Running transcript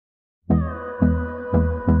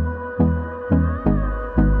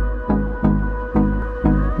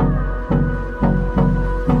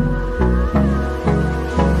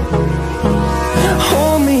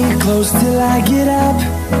close till I get up.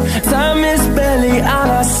 Time is barely on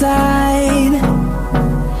our side.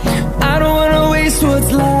 I don't wanna waste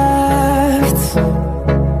what's left.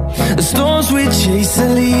 The storms we chase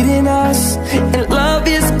are leading us, and love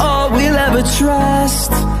is all we'll ever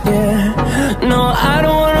trust. Yeah, no, I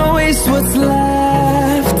don't wanna waste what's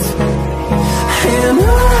left. And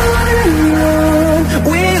on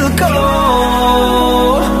we'll go,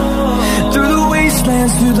 through the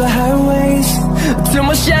wastelands, through the highways, till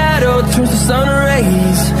my shadow turns to sun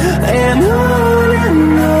rays. And on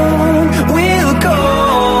we'll go,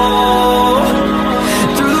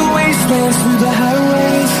 through the wastelands, through the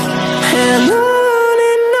highways, and on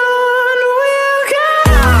we'll go.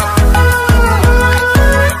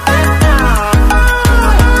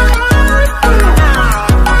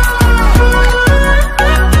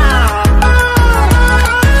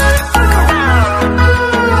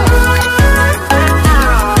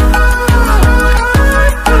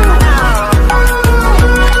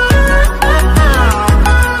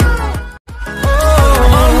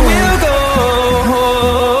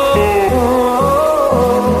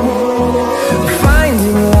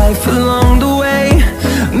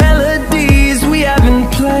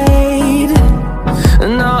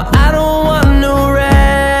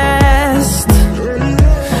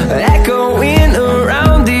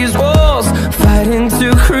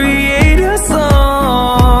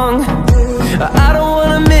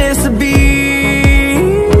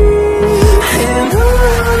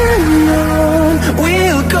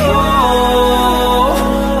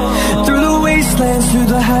 Through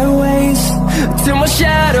the highways, till my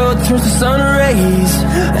shadow turns to sun rays.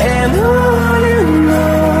 And on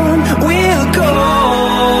we'll go,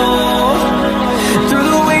 through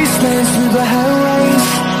the wastelands, through the highways,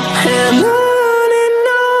 and on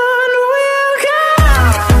we'll go.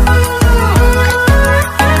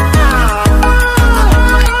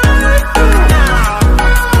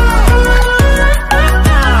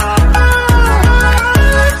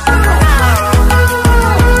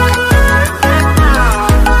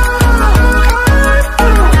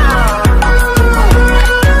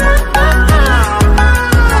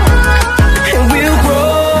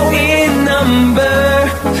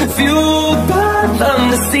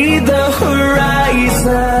 See the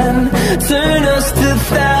horizon, turn us to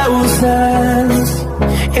thousands,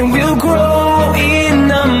 and we'll grow in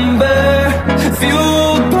number,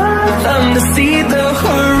 fueled by them. To see the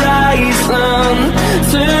horizon,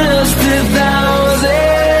 turn us to thousands,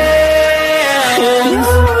 and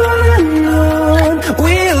on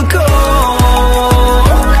we'll go,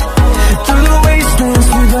 through the wastelands,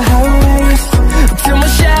 through the highways, till my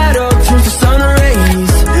shadow turns to sun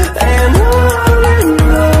rays. And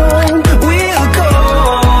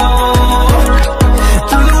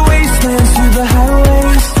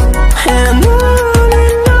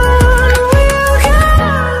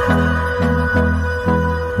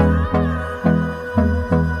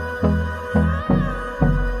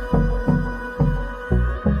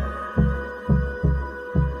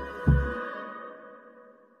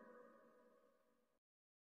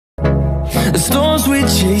the storms we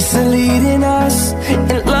chase are leading us,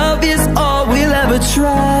 and love is all we'll ever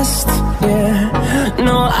trust. Yeah,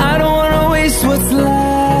 no, I don't wanna waste what's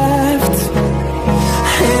left.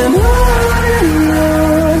 And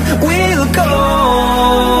on we'll go,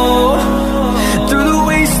 through the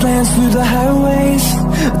wastelands, through the highways,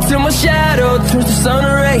 till my shadow turns to sun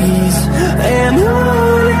rays. And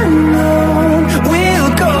on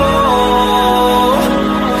we'll go,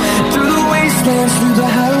 through the wastelands, through the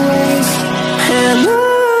highways, and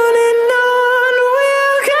on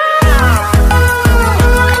we'll go.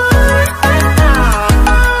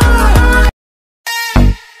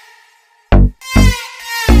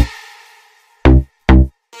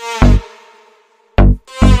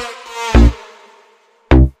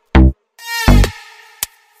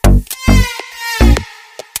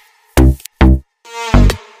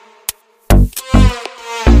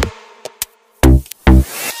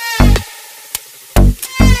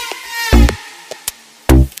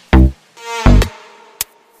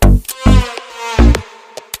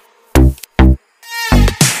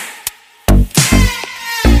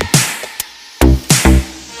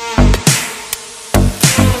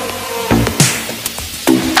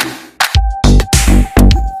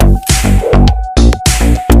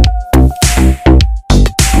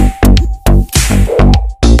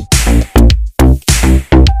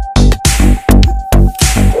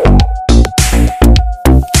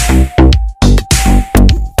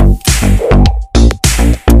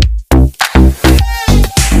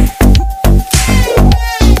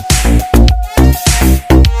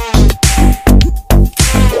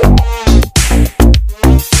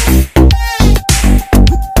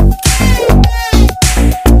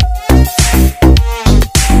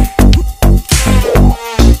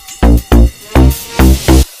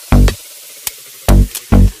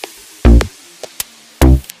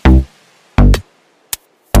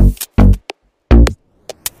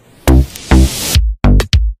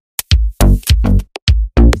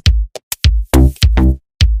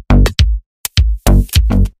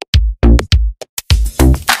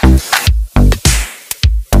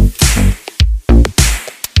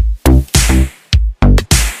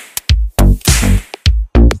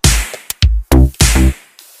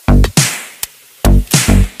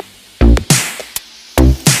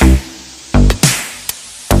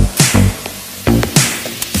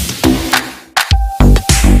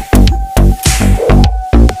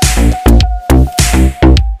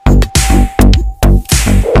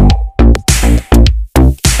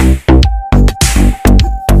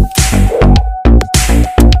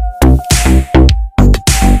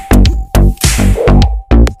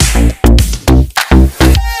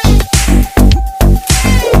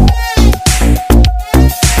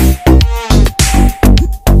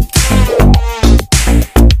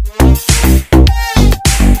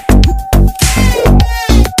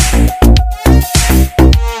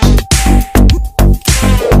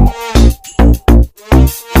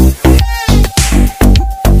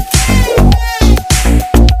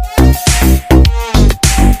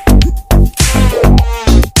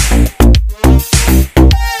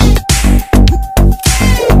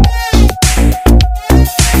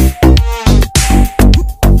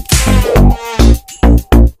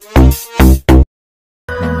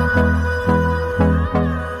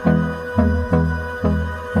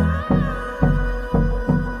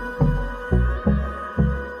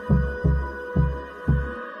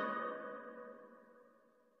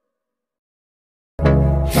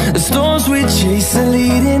 mistakes are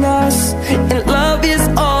leading us, and love is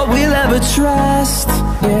all we'll ever trust.